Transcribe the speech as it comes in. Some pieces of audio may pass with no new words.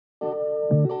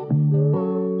Thank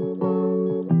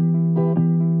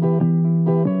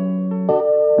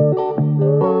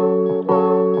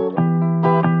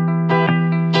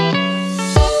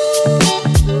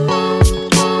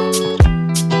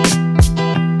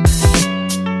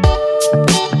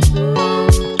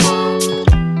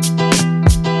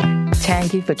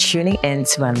you for tuning in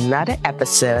to another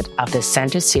episode of the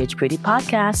Center Stage Beauty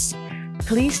Podcast.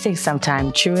 Please take some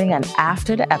time during and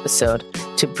after the episode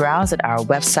to browse at our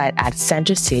website at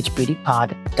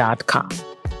centerstagebeautypod.com.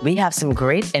 We have some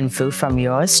great info from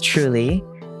yours truly.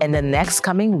 In the next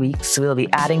coming weeks, we'll be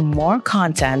adding more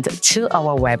content to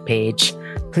our webpage.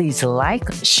 Please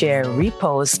like, share,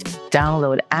 repost,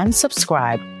 download, and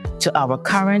subscribe to our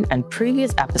current and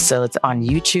previous episodes on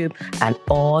YouTube and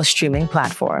all streaming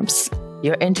platforms.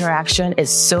 Your interaction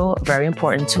is so very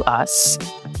important to us.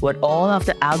 With all of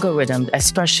the algorithms,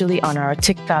 especially on our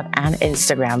TikTok and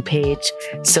Instagram page.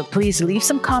 So please leave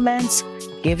some comments,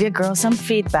 give your girl some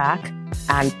feedback,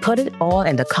 and put it all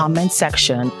in the comment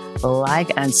section. Like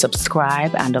and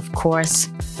subscribe. And of course,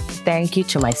 thank you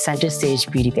to my Center Stage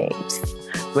Beauty babes.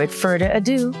 With further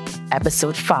ado,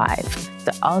 episode 5,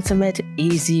 the ultimate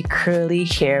easy curly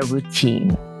hair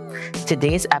routine.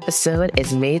 Today's episode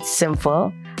is made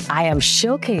simple. I am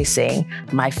showcasing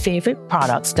my favorite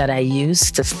products that I use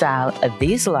to style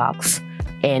these locks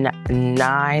in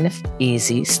 9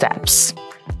 easy steps.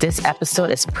 This episode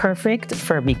is perfect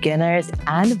for beginners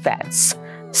and vets.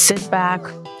 Sit back,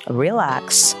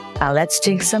 relax, and let's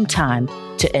take some time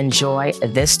to enjoy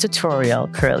this tutorial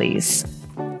curlies.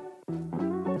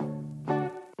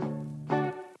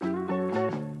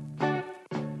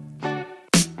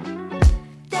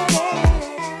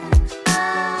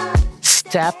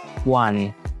 Step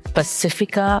 1.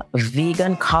 Pacifica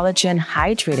Vegan Collagen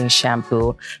Hydrating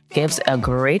Shampoo gives a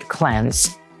great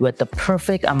cleanse with the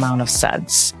perfect amount of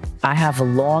suds. I have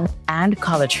long and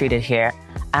color-treated hair,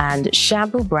 and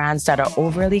shampoo brands that are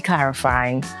overly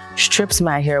clarifying strips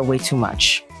my hair way too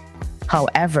much.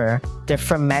 However, the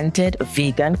fermented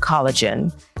vegan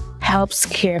collagen helps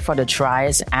care for the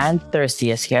driest and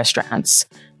thirstiest hair strands.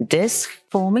 This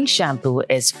foaming shampoo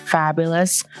is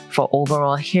fabulous for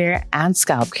overall hair and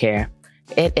scalp care.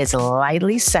 It is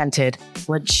lightly scented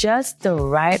with just the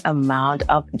right amount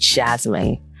of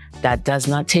jasmine that does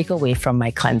not take away from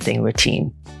my cleansing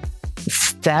routine.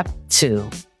 Step 2.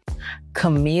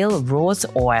 Camille Rose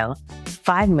Oil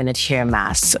 5-Minute Hair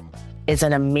Mask is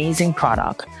an amazing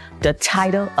product. The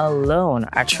title alone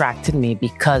attracted me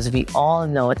because we all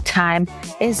know time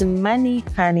is money,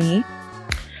 honey.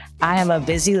 I am a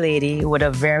busy lady with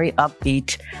a very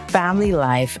upbeat family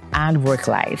life and work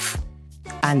life.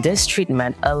 And this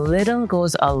treatment a little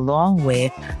goes a long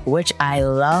way, which I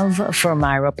love for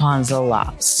my Rapunzel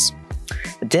locks.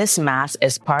 This mask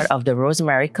is part of the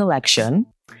Rosemary collection.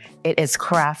 It is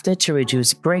crafted to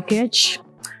reduce breakage,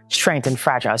 strengthen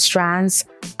fragile strands,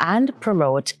 and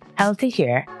promote healthy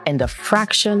hair in the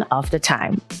fraction of the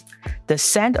time. The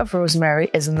scent of rosemary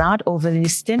is not overly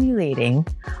stimulating,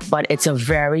 but it's a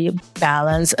very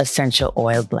balanced essential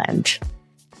oil blend.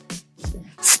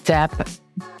 Step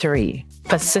 3.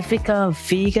 Pacifica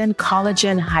Vegan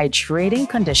Collagen Hydrating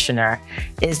Conditioner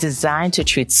is designed to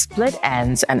treat split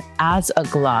ends and adds a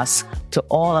gloss to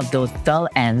all of those dull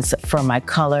ends for my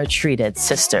color-treated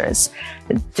sisters.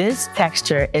 This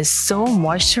texture is so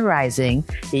moisturizing,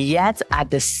 yet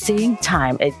at the same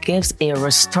time, it gives a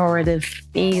restorative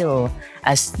feel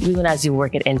as soon as you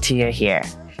work it into your hair.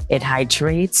 It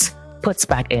hydrates, puts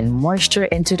back in moisture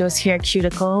into those hair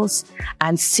cuticles,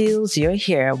 and seals your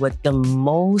hair with the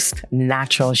most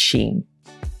natural sheen.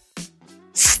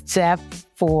 Step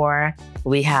 4,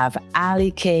 we have Ali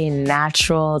K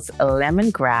Naturals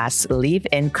Lemongrass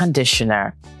Leave-In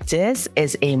Conditioner. This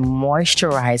is a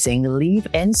moisturizing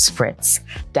leave-in spritz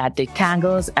that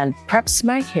detangles and preps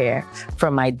my hair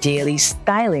for my daily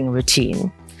styling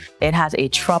routine. It has a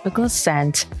tropical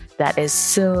scent that is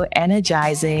so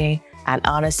energizing and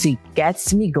honestly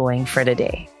gets me going for the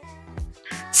day.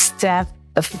 Step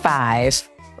 5,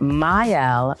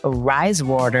 Mielle Rise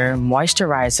Water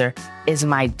Moisturizer is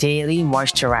my daily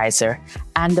moisturizer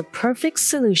and the perfect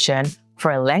solution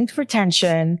for length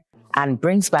retention and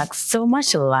brings back so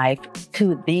much life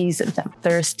to these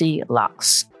thirsty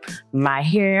locks. My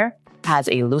hair has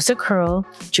a looser curl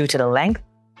due to the length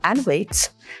and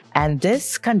weight, and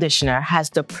this conditioner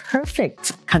has the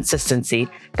perfect consistency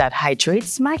that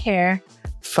hydrates my hair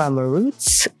from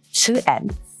roots to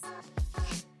ends.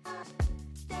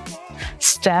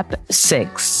 Step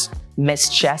 6, Miss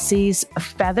Jessie's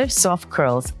Feather Soft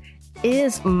Curls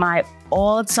is my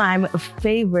all-time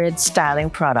favorite styling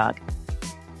product.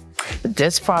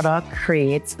 This product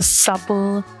creates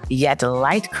supple yet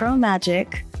light curl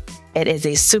magic. It is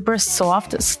a super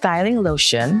soft styling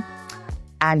lotion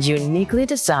and uniquely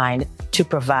designed to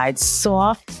provide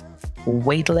soft,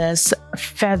 weightless,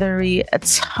 feathery,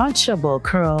 touchable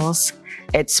curls.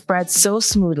 It spreads so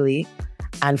smoothly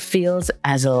and feels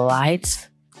as light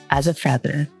as a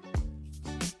feather.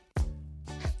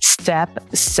 Step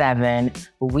 7,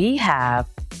 we have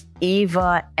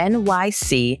Eva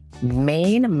NYC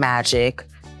Main Magic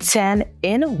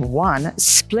 10-in-1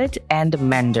 Split End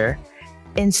Mender.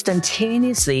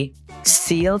 Instantaneously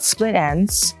sealed split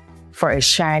ends for a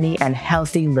shiny and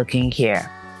healthy looking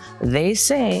hair. They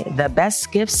say the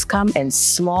best gifts come in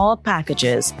small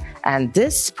packages, and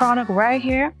this product right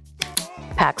here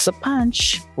packs a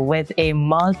punch with a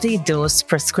multi-dose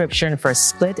prescription for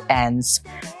split ends,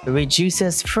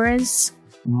 reduces frizz,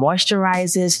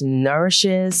 moisturizes,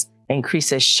 nourishes,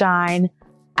 increases shine,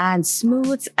 and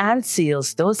smooths and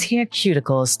seals those hair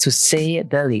cuticles, to say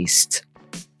the least.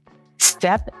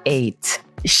 Step 8,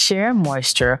 Sheer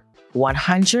Moisture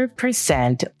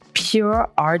 100%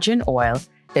 pure argan oil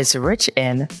is rich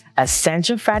in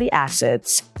essential fatty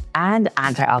acids and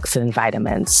antioxidant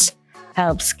vitamins.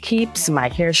 Helps keeps my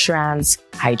hair strands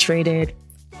hydrated,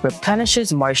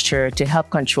 replenishes moisture to help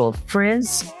control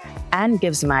frizz, and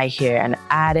gives my hair an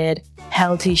added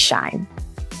healthy shine.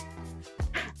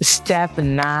 Step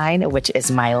 9, which is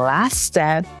my last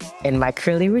step in my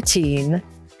curly routine,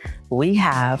 we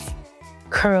have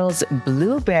Curls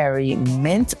Blueberry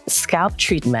Mint Scalp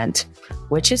Treatment,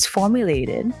 which is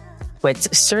formulated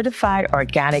with certified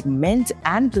organic mint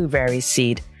and blueberry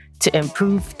seed to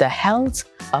improve the health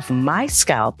of my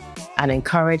scalp and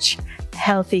encourage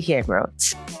healthy hair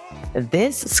growth.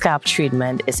 This scalp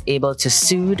treatment is able to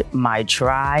soothe my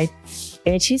dry,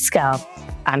 itchy scalp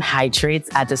and hydrates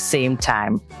at the same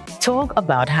time. Talk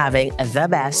about having the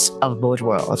best of both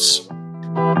worlds.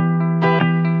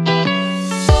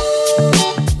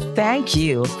 Thank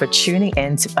you for tuning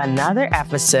in to another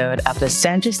episode of the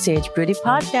Center Stage Beauty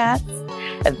Podcast.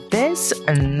 This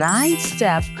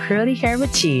 9-step curly hair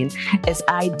routine is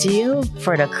ideal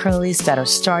for the curlies that are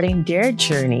starting their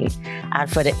journey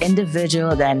and for the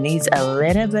individual that needs a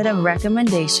little bit of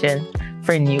recommendation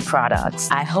for new products.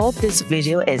 I hope this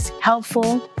video is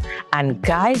helpful and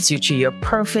guides you to your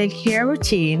perfect hair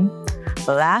routine.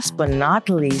 Last but not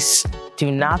least,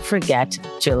 do not forget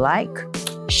to like,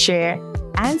 share,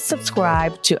 and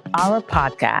subscribe to our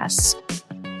podcast.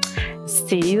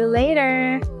 See you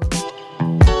later.